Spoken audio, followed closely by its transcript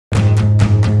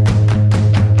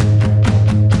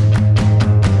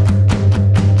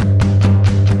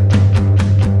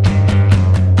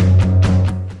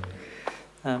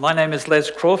My name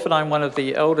is Crawford. I'm one of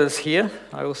the elders here.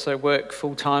 I also work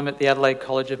full-time at the Adelaide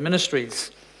College of Ministries.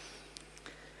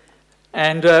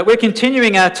 And we're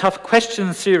continuing our Tough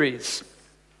Questions series.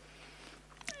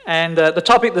 And the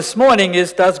topic this morning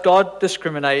is, does God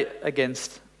discriminate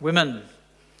against women?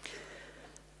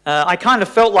 I kind of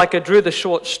felt like I drew the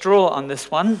short straw on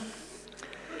this one,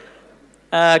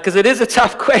 because it is a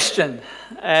tough question.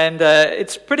 And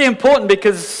it's pretty important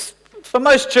because for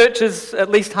most churches,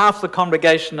 at least half the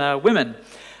congregation are women,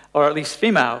 or at least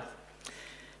female.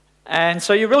 And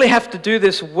so you really have to do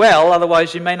this well,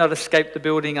 otherwise you may not escape the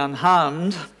building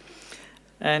unharmed.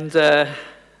 And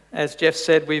as Jeff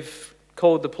said, we've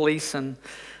called the police and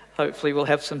hopefully we'll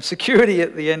have some security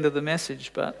at the end of the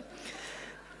message. But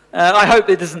I hope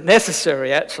it isn't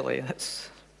necessary, actually. That's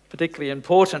particularly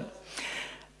important.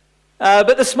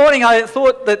 But this morning I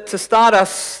thought that to start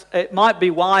us, it might be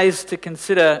wise to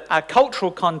consider our cultural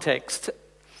context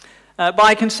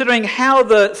by considering how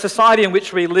the society in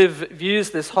which we live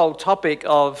views this whole topic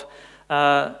of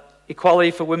equality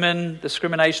for women,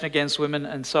 discrimination against women,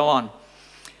 and so on.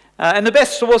 And the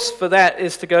best source for that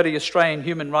is to go to the Australian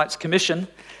Human Rights Commission,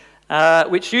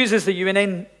 which uses the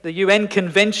UN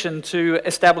Convention to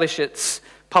establish its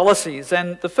policies.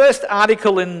 And the first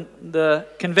article in the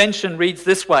convention reads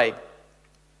this way.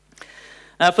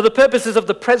 For the purposes of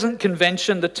the present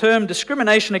convention, the term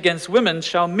discrimination against women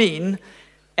shall mean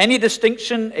any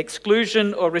distinction,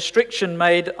 exclusion, or restriction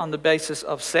made on the basis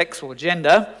of sex or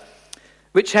gender,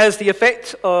 which has the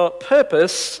effect or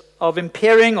purpose of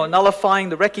impairing or nullifying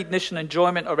the recognition,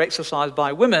 enjoyment, or exercise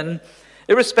by women,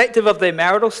 irrespective of their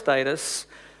marital status,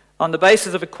 on the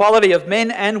basis of equality of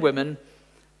men and women,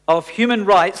 of human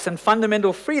rights and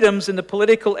fundamental freedoms in the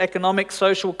political, economic,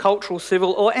 social, cultural,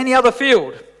 civil, or any other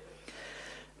field.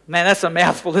 Man, that's a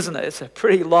mouthful, isn't it? It's a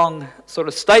pretty long sort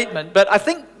of statement. But I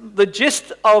think the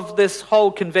gist of this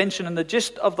whole convention and the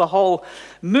gist of the whole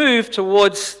move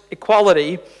towards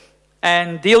equality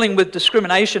and dealing with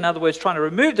discrimination, in other words, trying to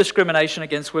remove discrimination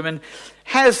against women,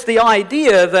 has the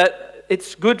idea that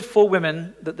it's good for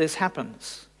women that this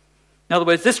happens. In other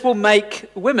words, this will make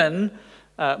women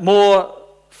more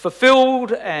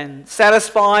fulfilled and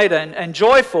satisfied and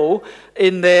joyful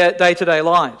in their day-to-day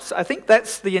lives. I think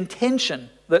that's the intention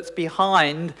that's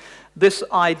behind this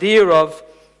idea of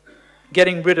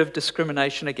getting rid of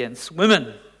discrimination against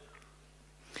women.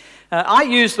 I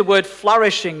use the word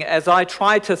flourishing as I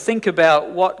try to think about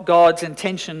what God's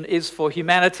intention is for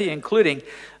humanity, including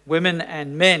women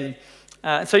and men.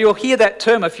 So you'll hear that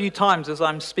term a few times as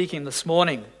I'm speaking this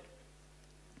morning.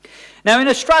 Now in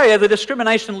Australia, the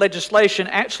discrimination legislation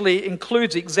actually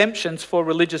includes exemptions for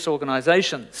religious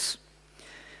organisations.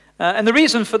 And the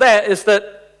reason for that is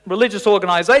that religious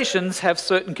organisations have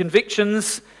certain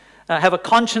convictions, have a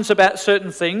conscience about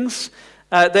certain things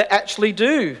that actually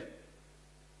do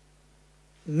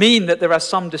mean that there are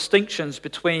some distinctions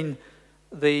between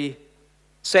the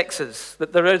sexes,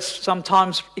 that there is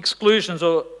sometimes exclusions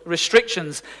or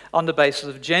restrictions on the basis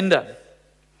of gender.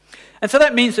 And so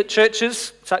that means that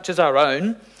churches, such as our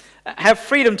own, have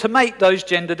freedom to make those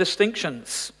gender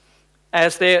distinctions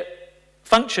as their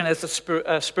function as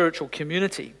a spiritual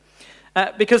community.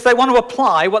 Because they want to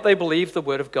apply what they believe the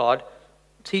Word of God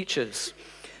teaches.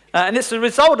 And it's a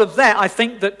result of that, I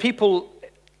think, that people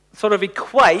sort of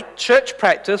equate church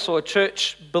practice or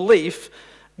church belief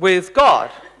with God.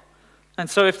 And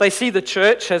so if they see the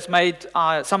church has made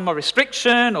some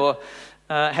restriction or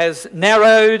has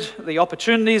narrowed the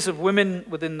opportunities of women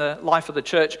within the life of the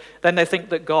church, then they think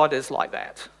that God is like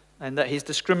that and that he's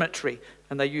discriminatory,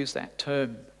 and they use that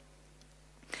term.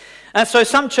 And so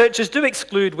some churches do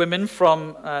exclude women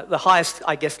from the highest,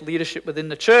 I guess, leadership within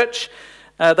the church.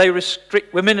 They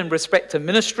restrict women in respect to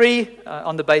ministry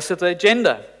on the basis of their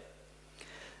gender.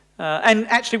 And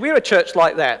actually, we're a church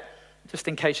like that, just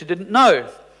in case you didn't know.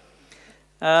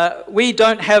 We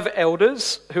don't have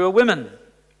elders who are women.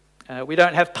 We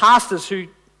don't have pastors who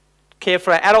care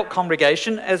for our adult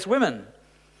congregation as women.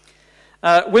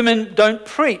 Women don't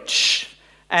preach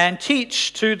and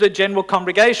teach to the general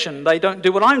congregation. They don't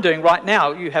do what I'm doing right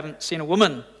now. You haven't seen a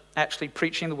woman actually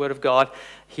preaching the Word of God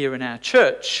here in our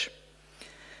church.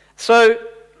 So,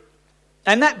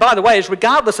 and that, by the way, is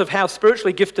regardless of how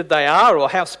spiritually gifted they are or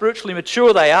how spiritually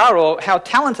mature they are or how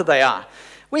talented they are.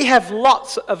 We have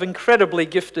lots of incredibly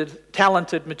gifted,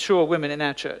 talented, mature women in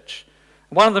our church.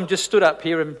 One of them just stood up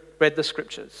here and read the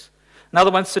scriptures.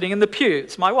 Another one's sitting in the pew.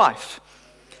 It's my wife.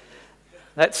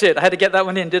 That's it. I had to get that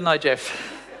one in, didn't I,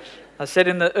 Jeff? I said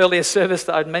in the earlier service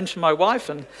that I'd mention my wife,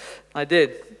 and I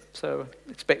did. So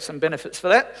expect some benefits for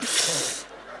that.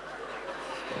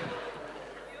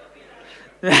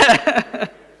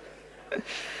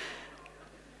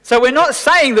 So we're not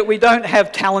saying that we don't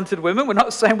have talented women. We're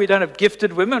not saying we don't have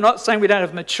gifted women. We're not saying we don't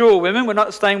have mature women. We're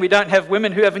not saying we don't have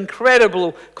women who have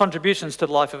incredible contributions to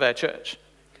the life of our church.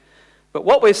 But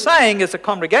what we're saying as a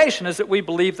congregation is that we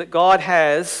believe that God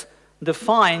has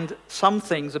defined some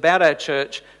things about our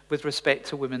church with respect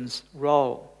to women's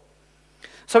role.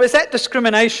 So is that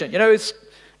discrimination? Is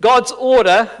God's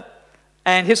order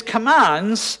and his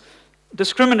commands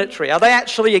discriminatory? Are they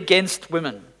actually against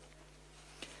women?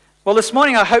 Well, this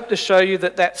morning I hope to show you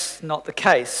that that's not the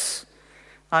case.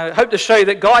 I hope to show you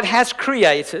that God has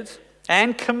created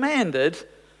and commanded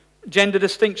gender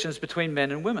distinctions between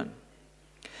men and women.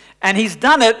 And he's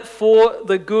done it for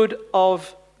the good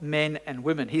of men and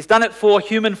women. He's done it for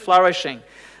human flourishing,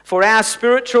 for our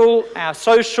spiritual, our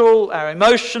social, our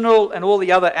emotional, and all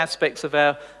the other aspects of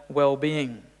our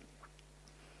well-being.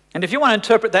 And if you want to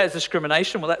interpret that as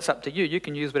discrimination, well, that's up to you. You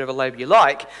can use whatever label you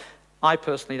like. I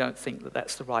personally don't think that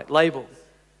that's the right label.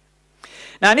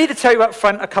 Now, I need to tell you up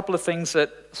front a couple of things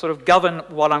that sort of govern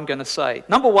what I'm going to say.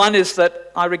 Number one is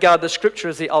that I regard the Scripture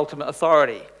as the ultimate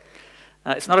authority.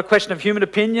 It's not a question of human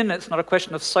opinion. It's not a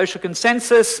question of social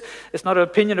consensus. It's not an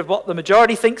opinion of what the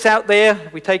majority thinks out there.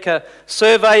 We take a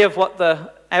survey of what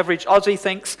the average Aussie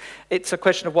thinks. It's a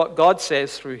question of what God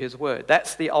says through his word.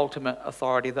 That's the ultimate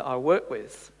authority that I work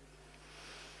with.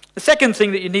 The second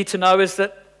thing that you need to know is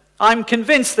that I'm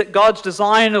convinced that God's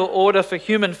design or order for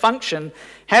human function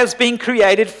has been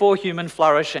created for human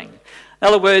flourishing. In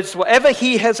other words, whatever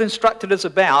he has instructed us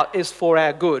about is for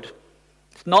our good.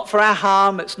 It's not for our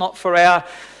harm, it's not for our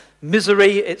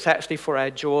misery, it's actually for our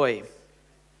joy.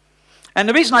 And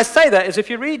the reason I say that is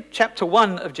if you read chapter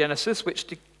 1 of Genesis, which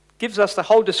gives us the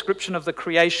whole description of the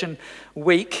creation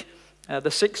week,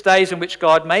 the 6 days in which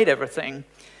God made everything,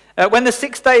 when the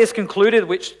 6th day is concluded,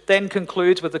 which then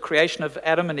concludes with the creation of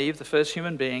Adam and Eve, the first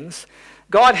human beings,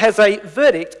 God has a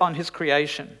verdict on his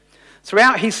creation.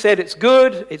 Throughout he said it's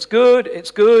good, it's good, it's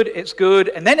good, it's good,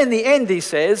 and then in the end he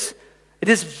says, it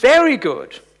is very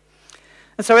good.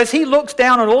 And so as he looks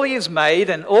down on all he has made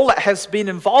and all that has been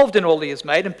involved in all he has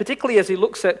made, and particularly as he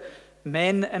looks at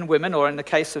men and women, or in the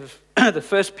case of the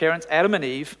first parents, Adam and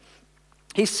Eve,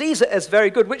 he sees it as very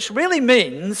good, which really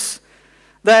means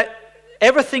that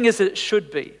everything is as it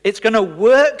should be. It's going to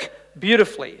work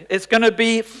beautifully. It's going to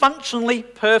be functionally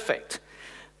perfect.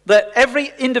 That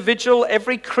every individual,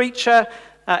 every creature,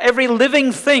 every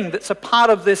living thing that's a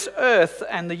part of this earth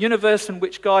and the universe in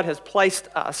which God has placed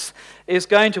us is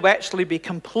going to actually be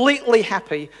completely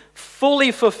happy,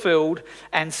 fully fulfilled,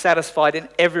 and satisfied in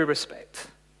every respect.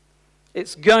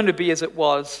 It's going to be as it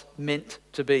was meant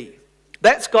to be.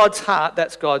 That's God's heart,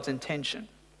 that's God's intention.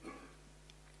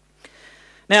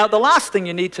 Now, the last thing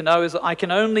you need to know is that I can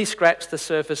only scratch the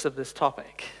surface of this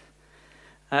topic.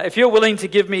 If you're willing to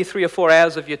give me 3 or 4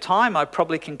 hours of your time, I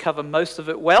probably can cover most of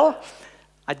it well.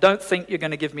 I don't think you're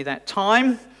going to give me that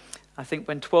time. I think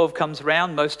when 12 comes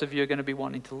around, most of you are going to be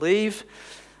wanting to leave.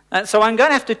 So I'm going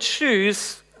to have to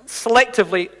choose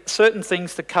selectively certain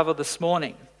things to cover this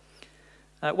morning.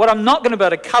 What I'm not going to be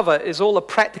able to cover is all the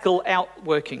practical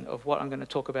outworking of what I'm going to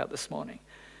talk about this morning.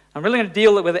 I'm really going to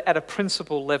deal with it at a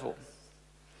principle level.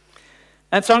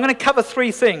 And so I'm going to cover 3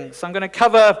 things. I'm going to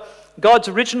cover God's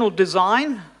original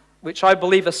design, which I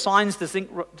believe assigns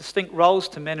distinct roles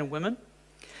to men and women.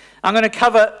 I'm going to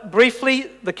cover briefly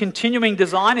the continuing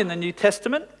design in the New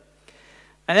Testament.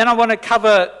 And then I want to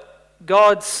cover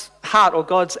God's heart or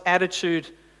God's attitude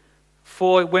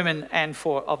for women and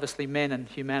for obviously men and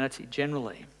humanity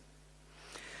generally.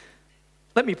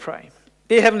 Let me pray.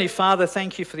 Dear Heavenly Father,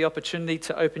 thank you for the opportunity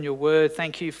to open your word.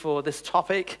 Thank you for this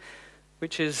topic,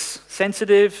 which is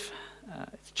sensitive,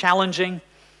 it's challenging,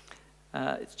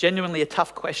 it's genuinely a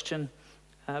tough question,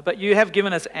 but you have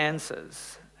given us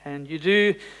answers, and you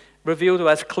do reveal to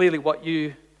us clearly what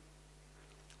you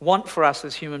want for us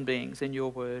as human beings in your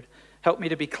word. Help me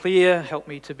to be clear, help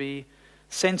me to be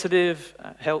sensitive,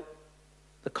 help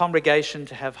the congregation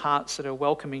to have hearts that are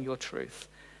welcoming your truth.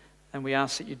 And we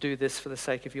ask that you do this for the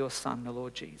sake of your Son, the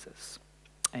Lord Jesus.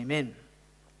 Amen.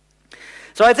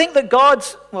 So I think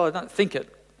that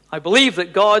I believe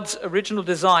that God's original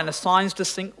design assigns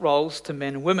distinct roles to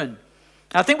men and women.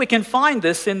 I think we can find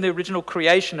this in the original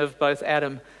creation of both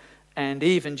Adam and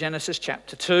Eve in Genesis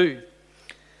chapter 2.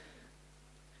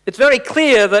 It's very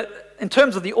clear that in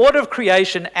terms of the order of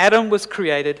creation, Adam was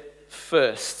created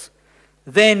first.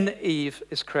 Then Eve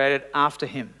is created after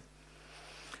him.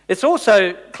 It's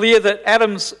also clear that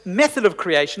Adam's method of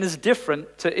creation is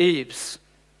different to Eve's.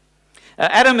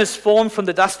 Adam is formed from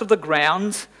the dust of the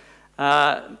ground.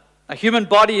 A human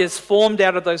body is formed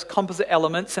out of those composite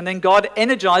elements, and then God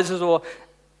energizes or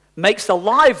makes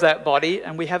alive that body,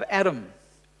 and we have Adam.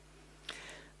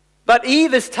 But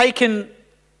Eve is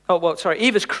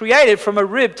Eve is created from a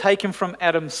rib taken from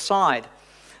Adam's side,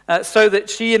 so that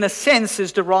she, in a sense,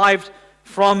 is derived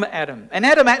from Adam. And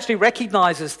Adam actually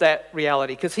recognizes that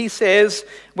reality, because he says,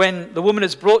 when the woman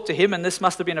is brought to him, and this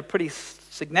must have been a pretty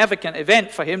significant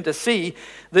event for him to see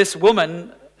this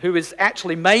woman who is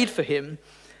actually made for him,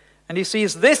 and he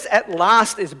sees, "This at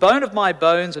last is bone of my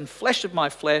bones and flesh of my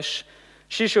flesh.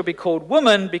 She shall be called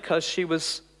woman because she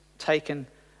was taken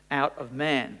out of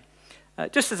man."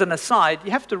 Just as an aside,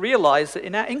 you have to realize that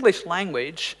in our English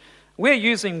language, we're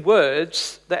using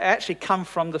words that actually come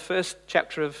from the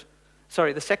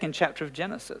second chapter of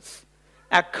Genesis.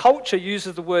 Our culture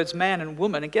uses the words man and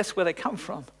woman, and guess where they come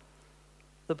from?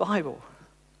 The Bible.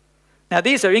 Now,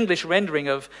 these are English rendering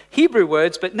of Hebrew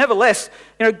words, but nevertheless,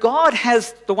 God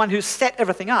has the one who set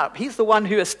everything up. He's the one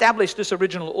who established this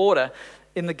original order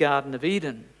in the Garden of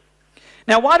Eden.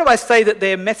 Now, why do I say that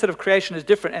their method of creation is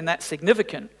different and that's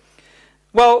significant?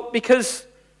 Well, because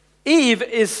Eve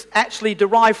is actually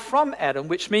derived from Adam,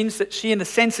 which means that she, in a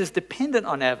sense, is dependent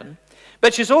on Adam.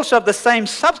 But she's also of the same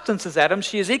substance as Adam.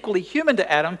 She is equally human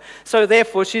to Adam, so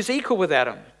therefore she's equal with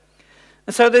Adam.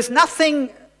 And so there's nothing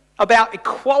about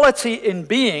equality in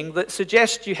being that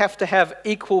suggests you have to have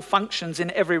equal functions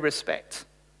in every respect.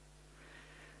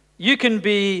 You can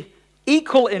be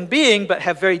equal in being, but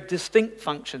have very distinct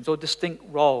functions or distinct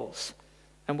roles.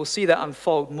 And we'll see that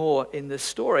unfold more in this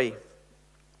story.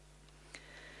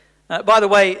 By the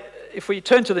way, if we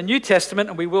turn to the New Testament,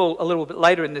 and we will a little bit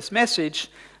later in this message,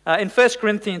 in 1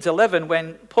 Corinthians 11,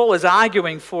 when Paul is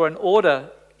arguing for an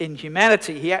order in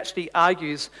humanity, he actually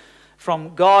argues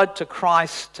from God to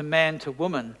Christ to man to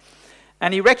woman.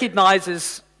 And he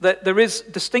recognizes that there is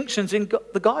distinctions in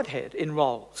the Godhead, in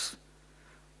roles.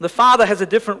 The Father has a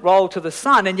different role to the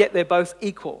Son, and yet they're both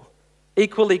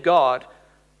equally God.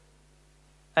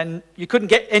 And you couldn't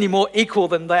get any more equal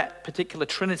than that particular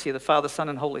Trinity, the Father, Son,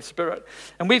 and Holy Spirit.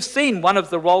 And we've seen one of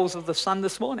the roles of the Son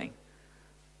this morning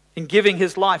in giving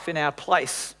his life in our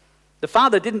place. The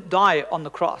Father didn't die on the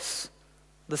cross.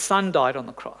 The Son died on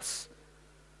the cross.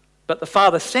 But the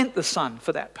Father sent the Son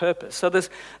for that purpose. So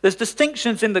there's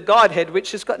distinctions in the Godhead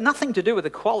which has got nothing to do with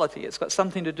equality. It's got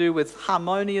something to do with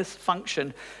harmonious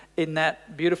function in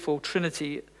that beautiful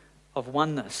Trinity of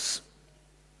oneness.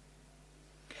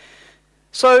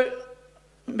 So,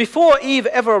 before Eve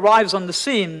ever arrives on the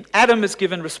scene, Adam is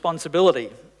given responsibility.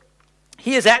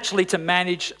 He is actually to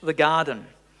manage the garden.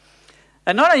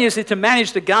 And not only is he to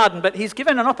manage the garden, but he's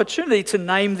given an opportunity to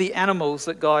name the animals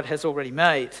that God has already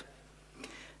made.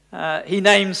 He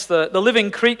names the living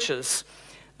creatures.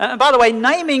 And by the way,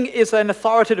 naming is an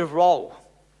authoritative role.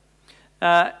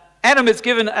 Adam is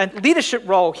given a leadership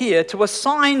role here to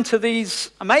assign to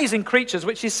these amazing creatures,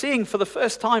 which he's seeing for the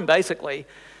first time, basically,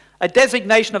 a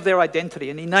designation of their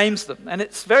identity, and he names them. And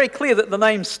it's very clear that the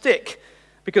names stick,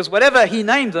 because whatever he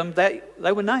named them, they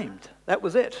were named. That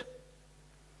was it.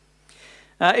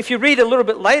 If you read a little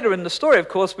bit later in the story, of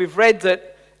course, we've read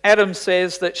that Adam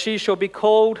says that she shall be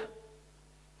called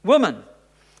woman.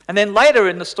 And then later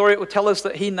in the story, it will tell us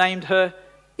that he named her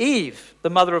Eve, the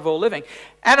mother of all living.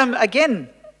 Adam, again,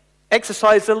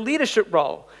 exercised a leadership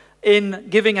role in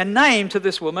giving a name to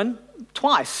this woman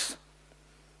twice.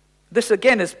 This,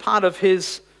 again, is part of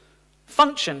his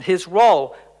function, his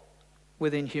role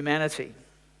within humanity.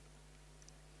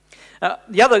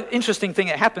 The other interesting thing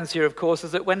that happens here, of course,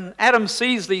 is that when Adam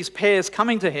sees these pairs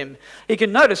coming to him, he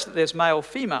can notice that there's male,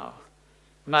 female,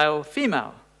 male,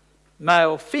 female,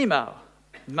 male, female,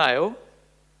 male.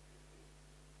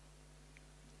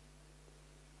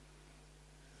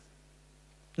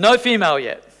 No female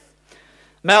yet.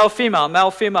 Male, female,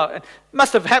 male, female. It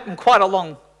must have happened quite a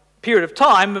long period of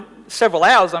time, several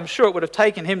hours, I'm sure it would have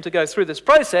taken him to go through this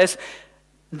process.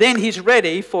 Then he's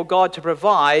ready for God to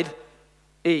provide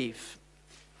Eve.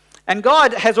 And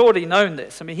God has already known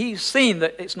this. I mean, he's seen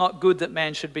that it's not good that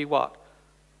man should be what?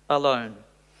 Alone.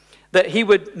 That he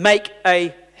would make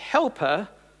a helper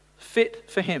fit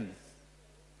for him.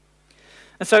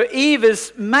 And so Eve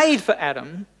is made for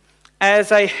Adam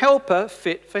as a helper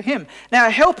fit for him. Now,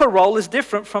 a helper role is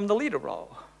different from the leader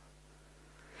role.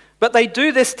 But they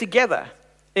do this together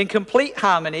in complete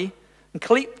harmony and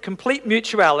complete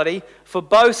mutuality for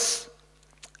both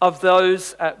of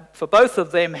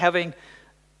them having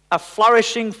a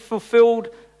flourishing, fulfilled,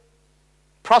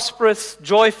 prosperous,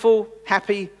 joyful,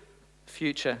 happy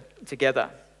future together.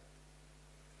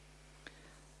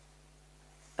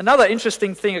 Another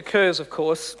interesting thing occurs, of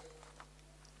course,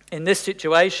 in this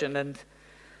situation, and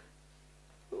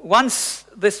once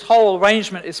this whole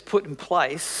arrangement is put in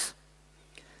place,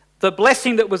 the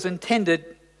blessing that was intended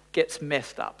gets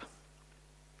messed up.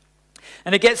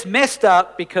 And it gets messed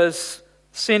up because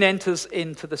sin enters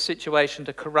into the situation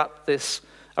to corrupt this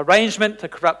arrangement, to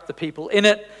corrupt the people in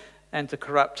it, and to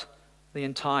corrupt the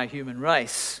entire human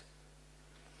race.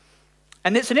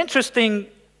 And it's an interesting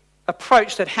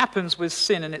approach that happens with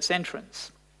sin and its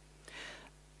entrance.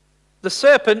 The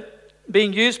serpent,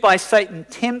 being used by Satan,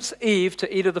 tempts Eve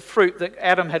to eat of the fruit that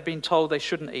Adam had been told they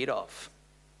shouldn't eat of.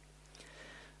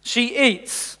 She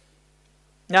eats.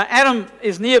 Now, Adam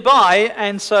is nearby,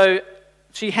 and so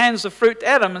she hands the fruit to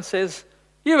Adam and says,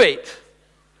 "You eat."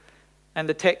 And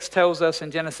the text tells us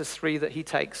in Genesis 3 that he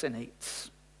takes and eats.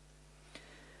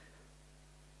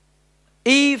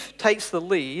 Eve takes the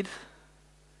lead,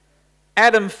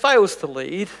 Adam fails to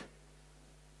lead,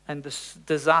 and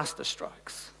disaster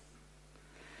strikes.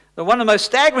 But one of the most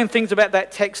staggering things about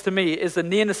that text to me is the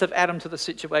nearness of Adam to the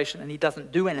situation, and he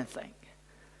doesn't do anything.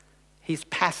 He's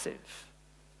passive.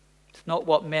 It's not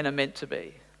what men are meant to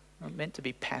be. They're meant to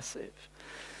be passive.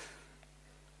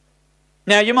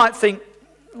 Now, you might think,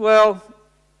 well,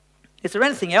 is there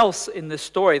anything else in this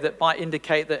story that might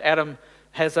indicate that Adam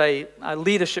has a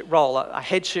leadership role, a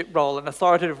headship role, an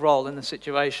authoritative role in the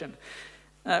situation?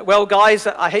 Well, guys,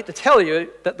 I hate to tell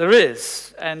you that there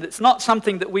is, and it's not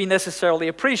something that we necessarily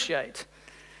appreciate.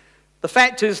 The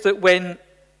fact is that when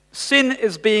sin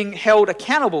is being held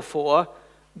accountable for,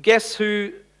 guess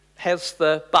who has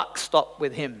the buck stop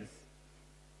with him?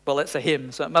 Well, it's a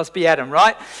him, so it must be Adam,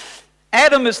 right?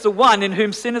 Adam is the one in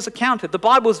whom sin is accounted. The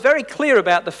Bible is very clear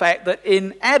about the fact that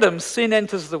in Adam, sin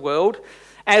enters the world.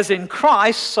 As in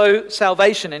Christ, so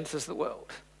salvation enters the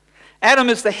world. Adam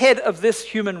is the head of this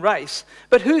human race.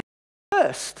 But who's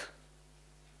first?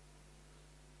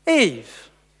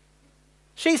 Eve.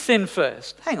 She sinned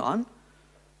first. Hang on.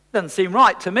 Doesn't seem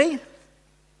right to me.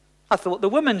 I thought the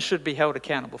woman should be held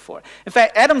accountable for it. In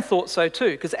fact, Adam thought so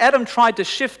too, because Adam tried to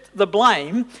shift the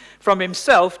blame from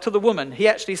himself to the woman. He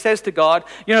actually says to God,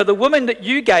 you know, the woman that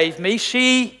you gave me,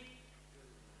 she...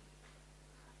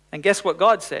 And guess what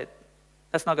God said?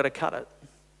 That's not going to cut it.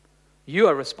 You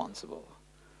are responsible.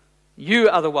 You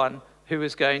are the one who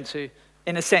is going to,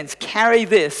 in a sense, carry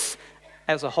this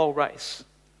as a whole race.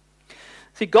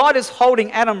 See, God is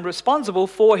holding Adam responsible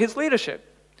for his leadership.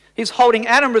 He's holding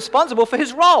Adam responsible for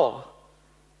his role.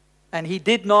 And he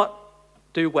did not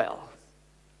do well.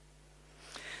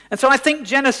 And so I think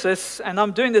Genesis, and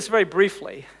I'm doing this very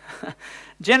briefly,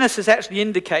 Genesis actually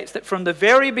indicates that from the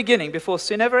very beginning, before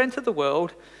sin ever entered the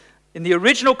world, in the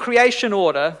original creation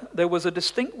order, there was a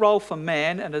distinct role for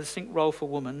man and a distinct role for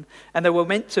woman, and they were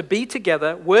meant to be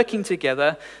together, working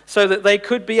together, so that they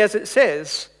could be, as it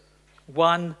says,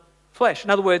 one flesh. In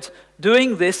other words,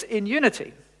 doing this in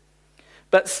unity.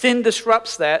 But sin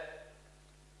disrupts that,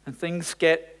 and things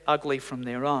get ugly from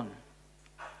there on.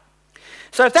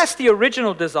 So if that's the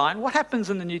original design, what happens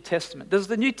in the New Testament? Does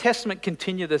the New Testament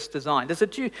continue this design? Does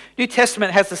the New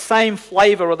Testament have the same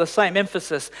flavor or the same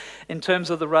emphasis in terms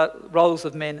of the roles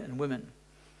of men and women?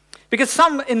 Because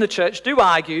some in the church do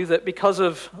argue that because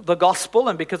of the gospel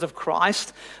and because of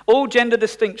Christ, all gender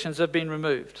distinctions have been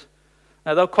removed.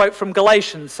 Now they'll quote from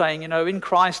Galatians saying, you know, in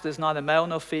Christ there's neither male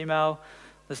nor female,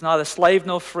 there's neither slave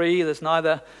nor free, there's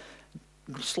neither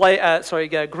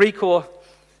Greek or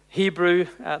Hebrew,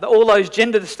 all those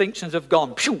gender distinctions have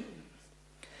gone. Phew.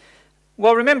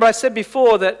 Well, remember I said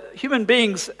before that human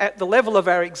beings at the level of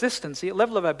our existence, the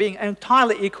level of our being, are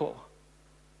entirely equal.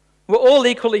 We're all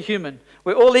equally human.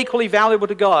 We're all equally valuable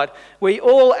to God. We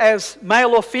all, as male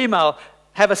or female,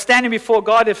 have a standing before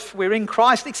God if we're in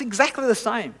Christ. It's exactly the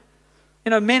same.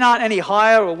 You know, men aren't any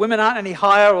higher or women aren't any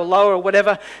higher or lower or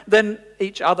whatever than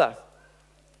each other.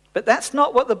 But that's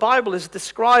not what the Bible is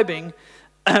describing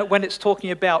when it's talking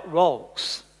about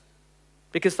roles,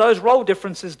 because those role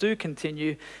differences do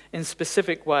continue in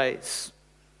specific ways.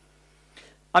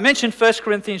 I mentioned 1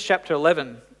 Corinthians chapter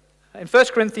 11. In 1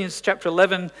 Corinthians chapter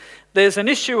 11, there's an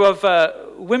issue of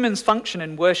women's function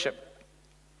in worship.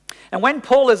 And when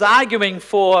Paul is arguing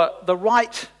for the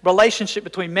right relationship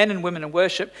between men and women in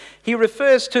worship, he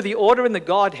refers to the order in the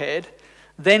Godhead,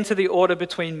 then to the order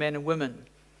between men and women.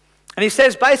 And he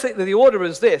says basically the order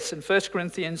is this in 1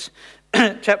 Corinthians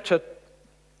chapter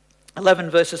 11,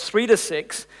 verses 3 to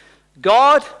 6,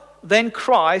 God, then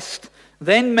Christ,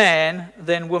 then man,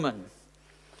 then woman.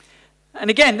 And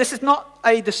again, this is not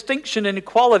a distinction in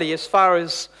equality as far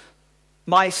as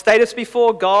my status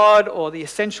before God or the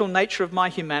essential nature of my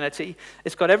humanity.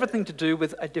 It's got everything to do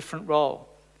with a different role.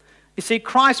 You see,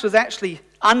 Christ was actually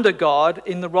under God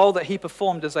in the role that he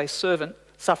performed as a servant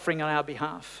suffering on our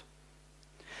behalf.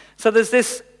 So there's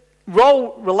this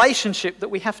role relationship that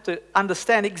we have to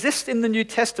understand exists in the New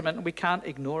Testament, and we can't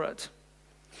ignore it.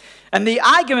 And the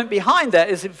argument behind that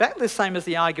is exactly the same as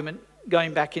the argument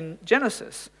going back in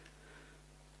Genesis.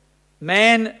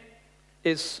 Man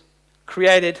is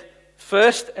created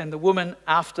first and the woman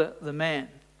after the man.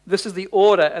 This is the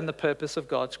order and the purpose of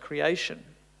God's creation.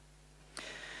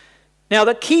 Now,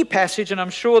 the key passage, and I'm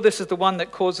sure this is the one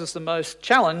that causes the most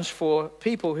challenge for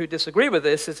people who disagree with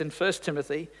this, is in 1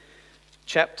 Timothy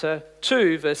chapter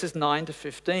 2, verses 9 to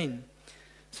 15.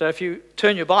 So if you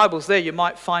turn your Bibles there, you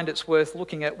might find it's worth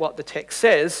looking at what the text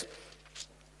says.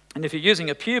 And if you're using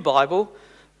a Pew Bible,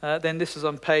 then this is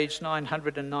on page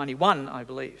 991, I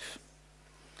believe.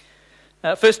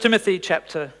 1 Timothy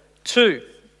chapter 2,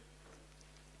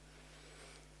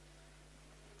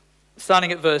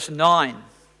 starting at verse 9.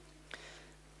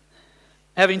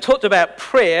 Having talked about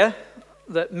prayer,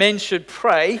 that men should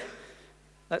pray,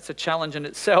 that's a challenge in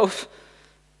itself.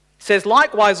 It says,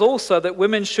 likewise also that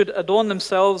women should adorn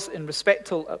themselves in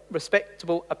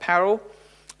respectable apparel,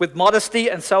 with modesty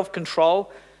and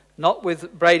self-control, not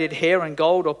with braided hair and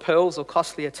gold or pearls or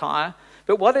costly attire,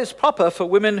 but what is proper for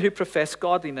women who profess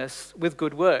godliness with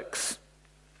good works.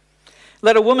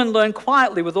 Let a woman learn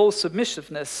quietly with all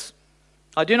submissiveness.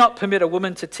 I do not permit a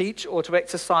woman to teach or to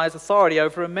exercise authority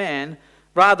over a man.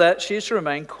 Rather, she is to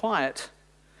remain quiet.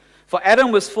 For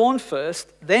Adam was formed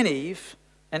first, then Eve,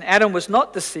 and Adam was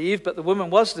not deceived, but the woman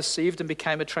was deceived and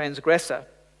became a transgressor.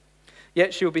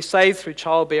 Yet she will be saved through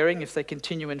childbearing if they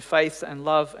continue in faith and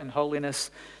love and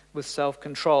holiness with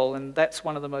self-control. And that's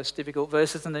one of the most difficult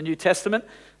verses in the New Testament,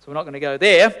 so we're not going to go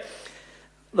there.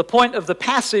 The point of the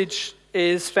passage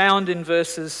is found in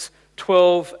verses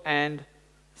 12 and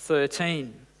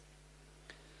 13.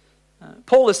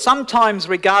 Paul is sometimes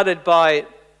regarded by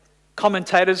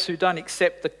commentators who don't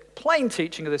accept the plain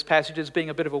teaching of this passage as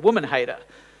being a bit of a woman hater.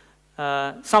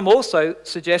 Some also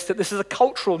suggest that this is a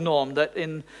cultural norm, that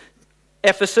in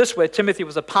Ephesus, where Timothy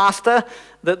was a pastor,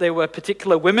 that there were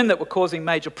particular women that were causing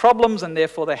major problems and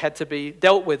therefore they had to be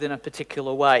dealt with in a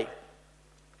particular way.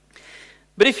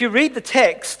 But if you read the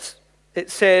text, it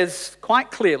says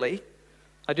quite clearly,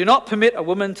 I do not permit a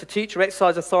woman to teach or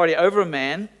exercise authority over a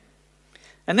man.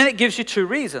 And then it gives you two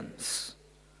reasons.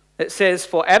 It says,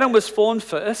 for Adam was formed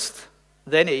first,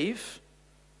 then Eve,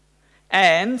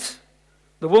 and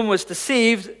the woman was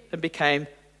deceived and became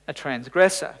a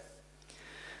transgressor.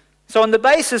 So on the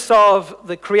basis of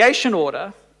the creation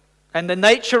order and the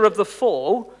nature of the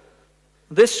fall,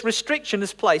 this restriction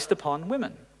is placed upon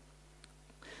women.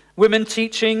 Women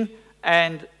teaching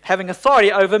and having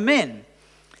authority over men.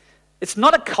 It's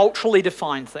not a culturally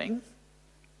defined thing.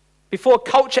 Before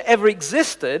culture ever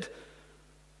existed,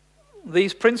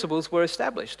 these principles were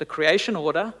established, the creation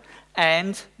order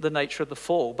and the nature of the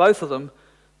fall. Both of them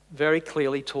very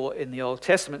clearly taught in the Old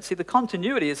Testament. See, the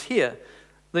continuity is here.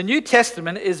 The New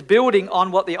Testament is building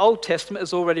on what the Old Testament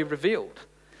has already revealed.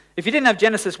 If you didn't have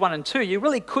Genesis 1 and 2, you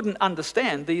really couldn't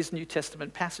understand these New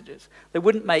Testament passages. They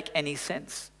wouldn't make any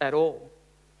sense at all.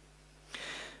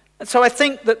 And so I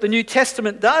think that the New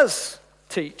Testament does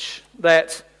teach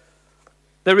that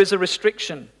there is a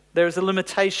restriction, there is a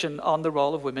limitation on the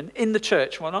role of women in the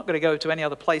church. We're not going to go to any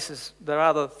other places. There are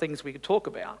other things we could talk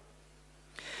about.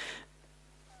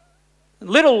 A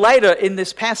little later in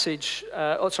this passage,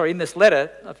 in this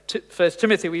letter of 1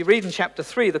 Timothy, we read in chapter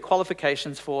 3 the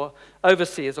qualifications for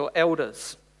overseers or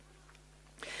elders.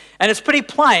 And it's pretty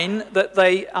plain that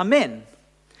they are men.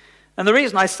 And the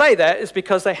reason I say that is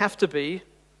because they have to be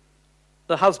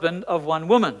the husband of one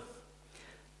woman.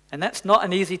 And that's not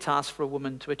an easy task for a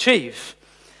woman to achieve.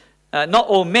 Not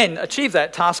all men achieve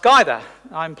that task either.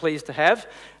 I'm pleased to have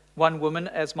one woman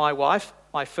as my wife,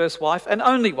 my first wife and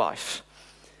only wife.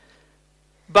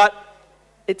 But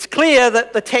it's clear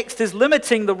that the text is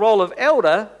limiting the role of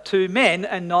elder to men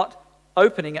and not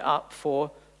opening it up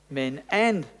for men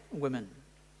and women.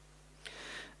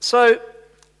 So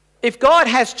if God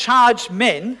has charged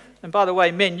men, and by the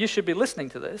way, men, you should be listening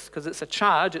to this because it's a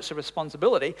charge, it's a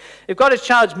responsibility. If God has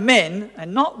charged men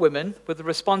and not women with the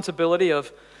responsibility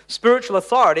of spiritual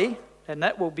authority, and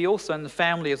that will be also in the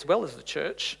family as well as the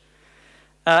church.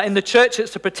 In the church,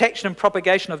 it's the protection and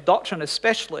propagation of doctrine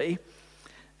especially,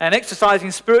 and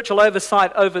exercising spiritual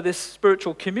oversight over this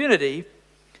spiritual community.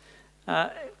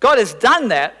 God has done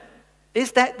that.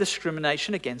 Is that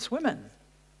discrimination against women?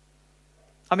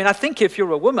 I mean, I think if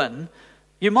you're a woman,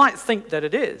 you might think that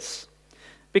it is,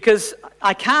 because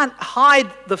I can't hide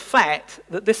the fact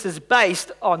that this is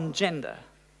based on gender.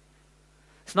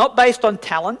 It's not based on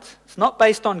talent. It's not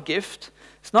based on gift.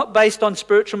 It's not based on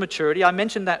spiritual maturity. I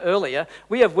mentioned that earlier.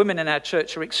 We have women in our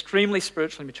church who are extremely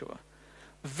spiritually mature,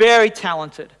 very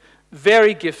talented,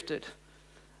 very gifted,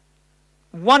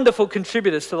 wonderful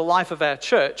contributors to the life of our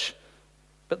church,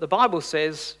 but the Bible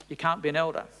says you can't be an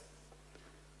elder.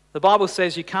 The Bible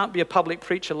says you can't be a public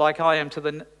preacher like I am to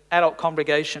the adult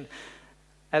congregation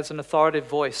as an authoritative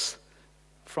voice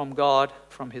from God,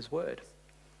 from His Word.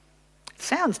 It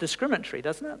sounds discriminatory,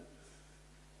 doesn't it?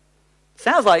 It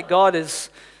sounds like God is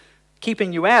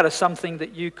keeping you out of something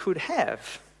that you could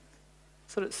have.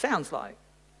 That's what it sounds like.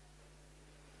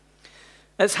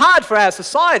 It's hard for our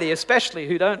society, especially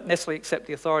who don't necessarily accept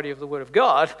the authority of the Word of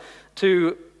God,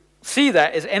 to see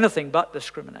that as anything but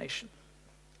discrimination.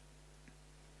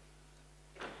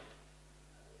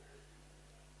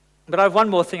 But I have one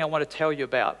more thing I want to tell you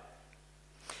about.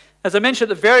 As I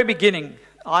mentioned at the very beginning,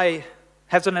 I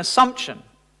have an assumption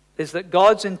is that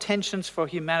God's intentions for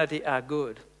humanity are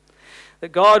good.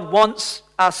 That God wants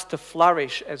us to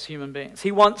flourish as human beings.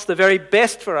 He wants the very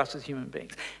best for us as human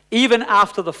beings, even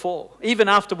after the fall, even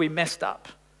after we messed up,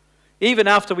 even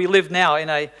after we live now in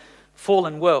a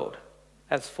fallen world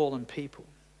as fallen people.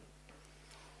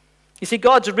 You see,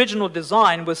 God's original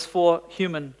design was for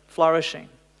human flourishing.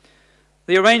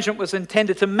 The arrangement was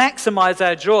intended to maximize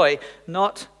our joy,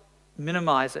 not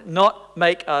minimize it, not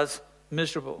make us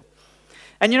miserable.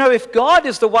 And you know, if God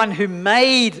is the one who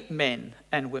made men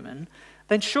and women,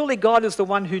 then surely God is the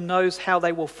one who knows how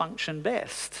they will function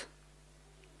best.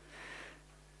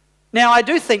 Now, I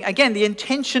do think, again, the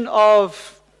intention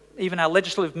of even our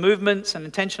legislative movements and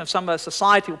intention of some of our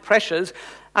societal pressures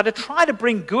are to try to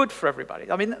bring good for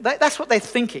everybody. I mean, that's what they're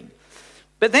thinking.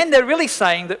 But then they're really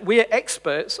saying that we're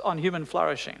experts on human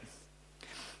flourishing.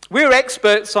 We're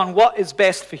experts on what is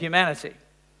best for humanity.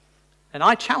 And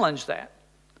I challenge that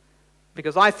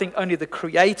because I think only the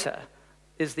Creator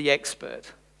is the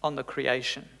expert on the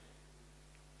creation.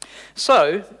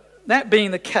 So, that being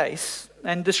the case,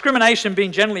 and discrimination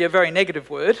being generally a very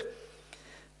negative word,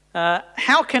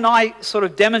 how can I sort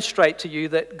of demonstrate to you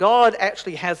that God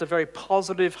actually has a very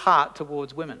positive heart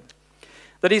towards women?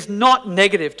 That He's not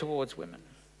negative towards women?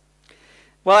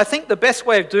 Well, I think the best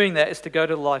way of doing that is to go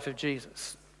to the life of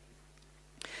Jesus.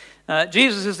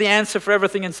 Jesus is the answer for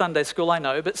everything in Sunday school, I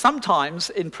know, but sometimes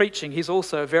in preaching, He's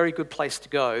also a very good place to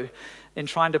go in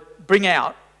trying to bring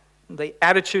out the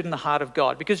attitude and the heart of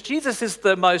God. Because Jesus is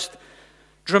the most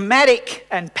dramatic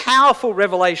and powerful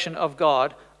revelation of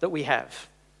God that we have.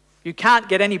 You can't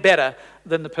get any better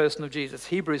than the person of Jesus.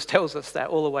 Hebrews tells us that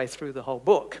all the way through the whole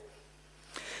book.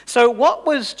 So what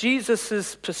was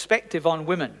Jesus' perspective on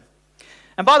women?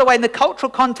 And by the way, in the cultural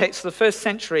context of the first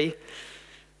century,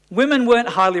 women weren't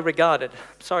highly regarded.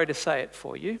 Sorry to say it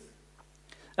for you.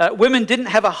 Women didn't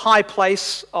have a high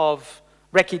place of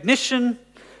recognition.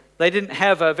 They didn't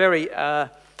have a very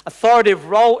authoritative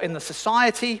role in the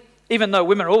society, even though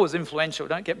women are always influential,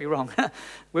 don't get me wrong.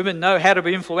 Women know how to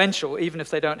be influential, even if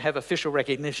they don't have official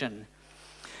recognition.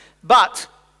 But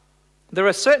there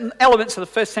are certain elements of the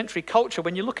first century culture,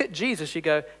 when you look at Jesus, you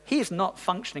go, He's not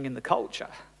functioning in the culture.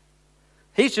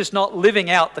 He's just not living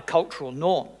out the cultural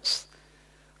norms.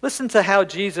 Listen to how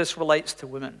Jesus relates to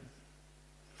women.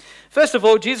 First of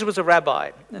all, Jesus was a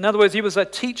rabbi. In other words, He was a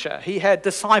teacher. He had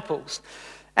disciples.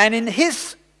 And in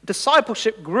His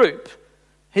discipleship group,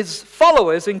 His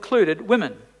followers included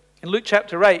women. In Luke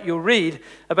chapter 8, you'll read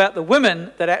about the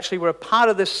women that actually were a part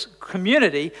of this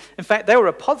community. In fact, they were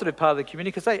a positive part of the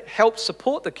community because they helped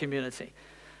support the community.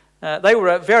 They were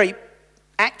a very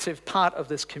active part of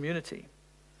this community.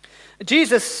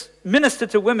 Jesus ministered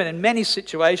to women in many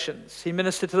situations. He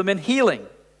ministered to them in healing.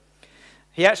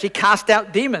 He actually cast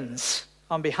out demons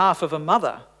on behalf of a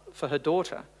mother for her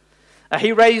daughter.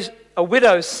 He raised a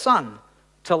widow's son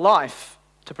to life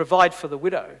to provide for the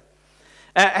widow.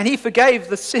 And He forgave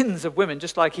the sins of women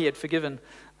just like He had forgiven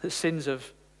the sins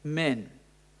of men.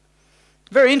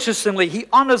 Very interestingly, He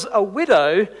honors a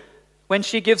widow when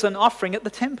she gives an offering at the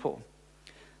temple.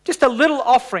 Just a little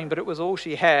offering, but it was all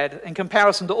she had in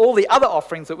comparison to all the other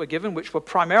offerings that were given, which were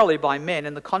primarily by men,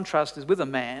 and the contrast is with a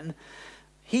man.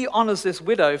 He honors this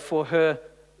widow for her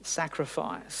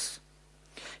sacrifice.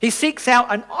 He seeks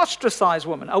out an ostracized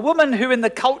woman, a woman who in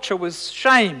the culture was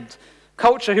shamed,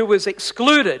 culture who was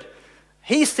excluded.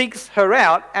 He seeks her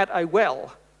out at a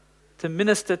well to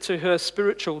minister to her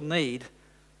spiritual need,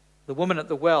 the woman at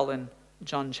the well in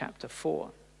John chapter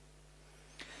 4.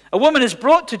 A woman is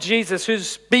brought to Jesus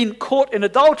who's been caught in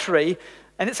adultery,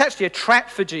 and it's actually a trap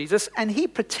for Jesus, and He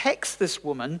protects this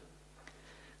woman.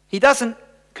 He doesn't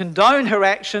condone her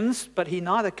actions, but He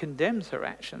neither condemns her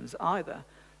actions either,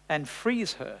 and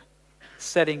frees her,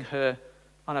 setting her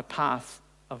on a path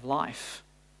of life.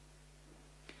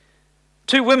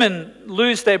 Two women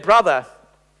lose their brother.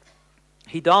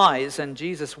 He dies, and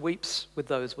Jesus weeps with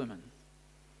those women.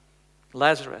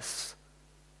 Lazarus,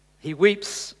 He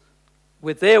weeps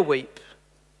with their weep.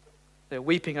 They're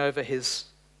weeping over his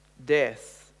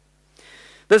death.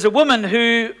 There's a woman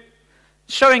who,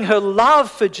 showing her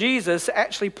love for Jesus,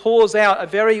 actually pours out a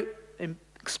very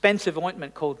expensive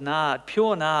ointment called nard,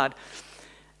 pure nard.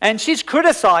 And she's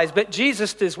criticized, but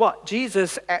Jesus does what?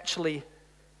 Jesus actually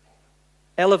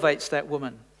elevates that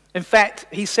woman. In fact,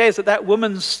 he says that that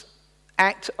woman's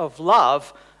act of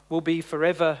love will be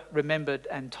forever remembered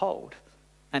and told.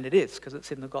 And it is, because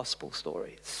it's in the gospel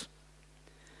stories.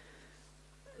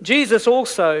 Jesus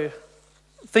also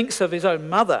thinks of his own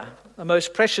mother, the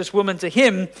most precious woman to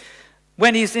him,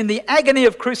 when he's in the agony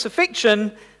of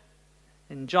crucifixion.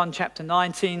 In John chapter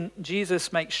 19,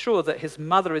 Jesus makes sure that his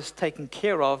mother is taken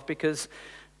care of, because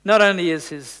not only is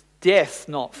his death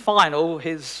not final,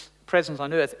 his presence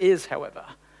on earth is, however.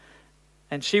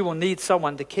 And she will need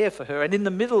someone to care for her. And in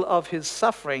the middle of his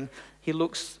suffering, he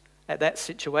looks at that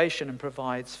situation and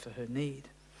provides for her need.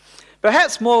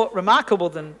 Perhaps more remarkable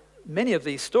than many of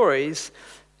these stories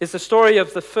is the story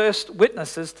of the first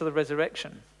witnesses to the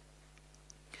resurrection.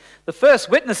 The first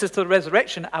witnesses to the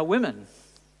resurrection are women.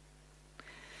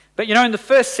 But you know, in the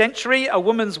first century, a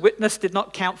woman's witness did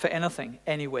not count for anything,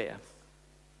 anywhere.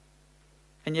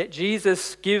 And yet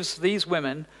Jesus gives these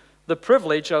women the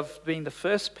privilege of being the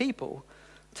first people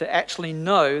to actually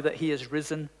know that he has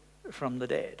risen from the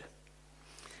dead.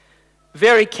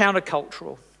 Very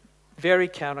countercultural. Very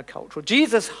countercultural.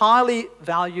 Jesus highly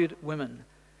valued women.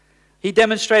 He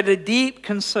demonstrated a deep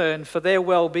concern for their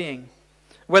well-being,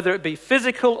 whether it be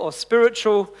physical or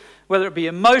spiritual, whether it be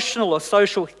emotional or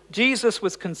social. Jesus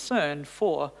was concerned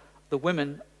for the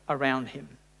women around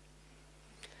him.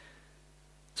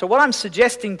 So what I'm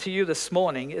suggesting to you this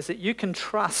morning is that you can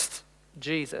trust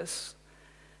Jesus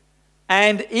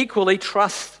and equally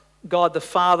trust God the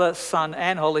Father, Son,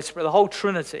 and Holy Spirit, the whole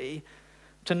Trinity,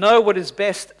 to know what is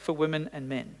best for women and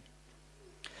men.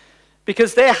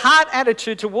 Because their heart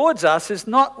attitude towards us is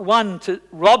not one to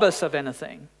rob us of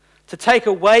anything, to take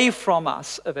away from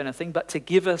us of anything, but to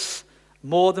give us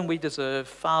more than we deserve,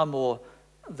 far more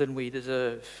than we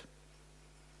deserve.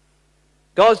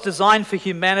 God's design for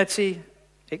humanity,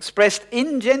 expressed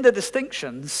in gender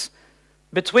distinctions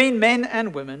between men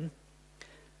and women,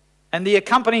 and the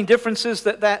accompanying differences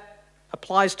that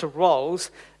applies to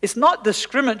roles, it's not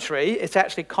discriminatory, it's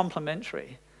actually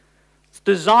complementary. It's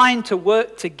designed to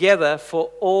work together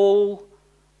for all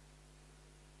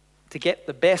to get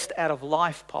the best out of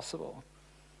life possible.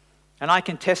 And I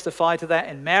can testify to that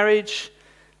in marriage,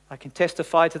 I can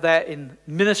testify to that in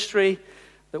ministry,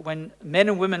 that when men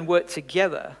and women work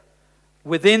together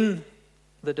within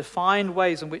the defined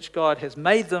ways in which God has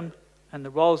made them and the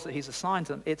roles that he's assigned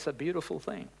to them, it's a beautiful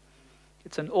thing.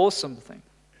 It's an awesome thing.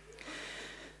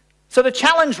 So the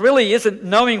challenge really isn't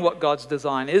knowing what God's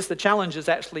design is. The challenge is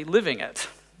actually living it.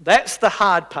 That's the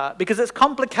hard part, because it's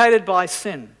complicated by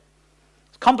sin.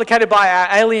 It's complicated by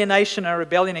our alienation and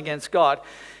rebellion against God.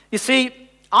 You see,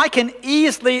 I can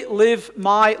easily live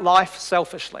my life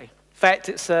selfishly. In fact,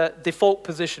 it's a default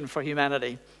position for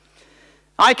humanity.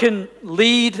 I can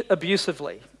lead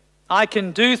abusively. I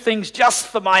can do things just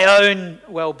for my own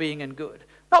well-being and good.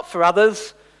 Not for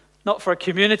others, not for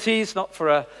communities, not for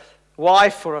a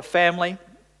wife or a family.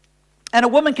 And a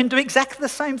woman can do exactly the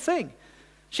same thing.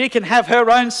 She can have her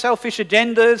own selfish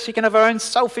agendas. She can have her own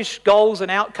selfish goals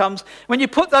and outcomes. When you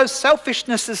put those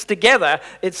selfishnesses together,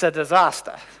 it's a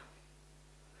disaster.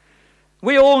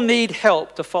 We all need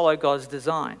help to follow God's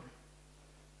design.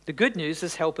 The good news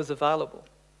is help is available.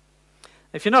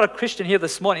 If you're not a Christian here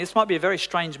this morning, this might be a very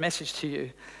strange message to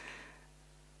you.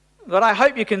 But I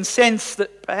hope you can sense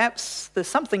that perhaps there's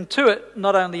something to it,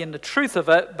 not only in the truth of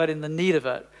it, but in the need of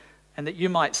it. And that you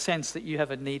might sense that you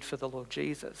have a need for the Lord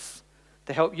Jesus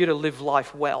to help you to live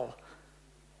life well,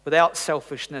 without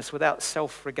selfishness, without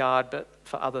self-regard, but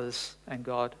for others and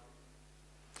God.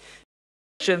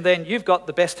 And then you've got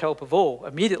the best help of all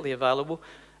immediately available.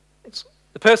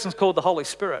 The person's called the Holy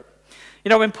Spirit. You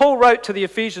know, when Paul wrote to the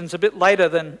Ephesians a bit later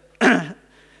than the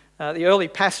early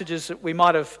passages that we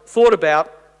might have thought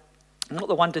about, not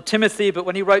the one to Timothy, but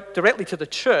when he wrote directly to the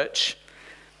church,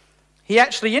 he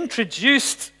actually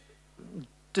introduced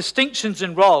distinctions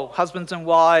in role, husbands and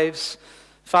wives,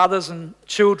 fathers and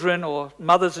children, or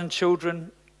mothers and children,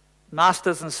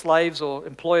 masters and slaves, or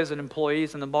employers and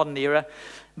employees in the modern era,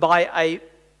 by a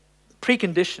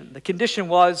precondition. The condition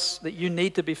was that you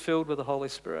need to be filled with the Holy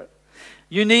Spirit.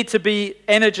 You need to be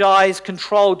energized,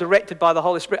 controlled, directed by the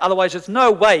Holy Spirit. Otherwise, there's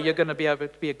no way you're going to be able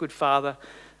to be a good father,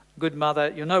 good mother.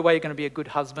 There's no way you're going to be a good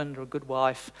husband or a good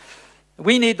wife.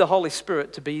 We need the Holy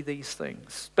Spirit to be these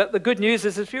things. But the good news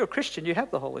is, if you're a Christian, you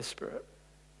have the Holy Spirit.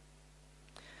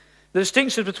 The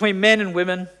distinctions between men and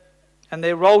women and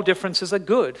their role differences are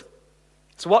good.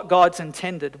 It's what God's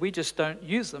intended. We just don't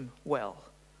use them well.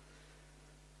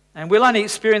 And we'll only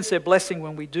experience their blessing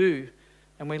when we do,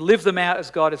 and we live them out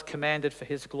as God has commanded for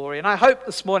his glory. And I hope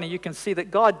this morning you can see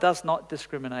that God does not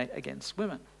discriminate against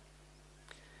women,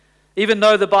 even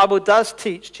though the Bible does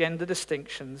teach gender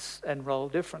distinctions and role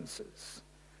differences.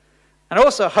 And I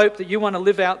also hope that you want to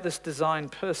live out this design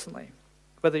personally,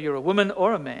 whether you're a woman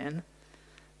or a man,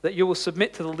 that you will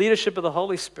submit to the leadership of the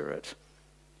Holy Spirit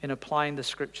in applying the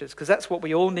scriptures, because that's what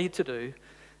we all need to do.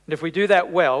 And if we do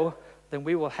that well, then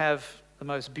we will have the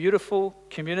most beautiful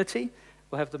community,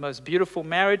 we'll have the most beautiful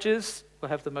marriages, we'll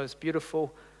have the most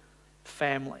beautiful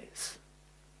families.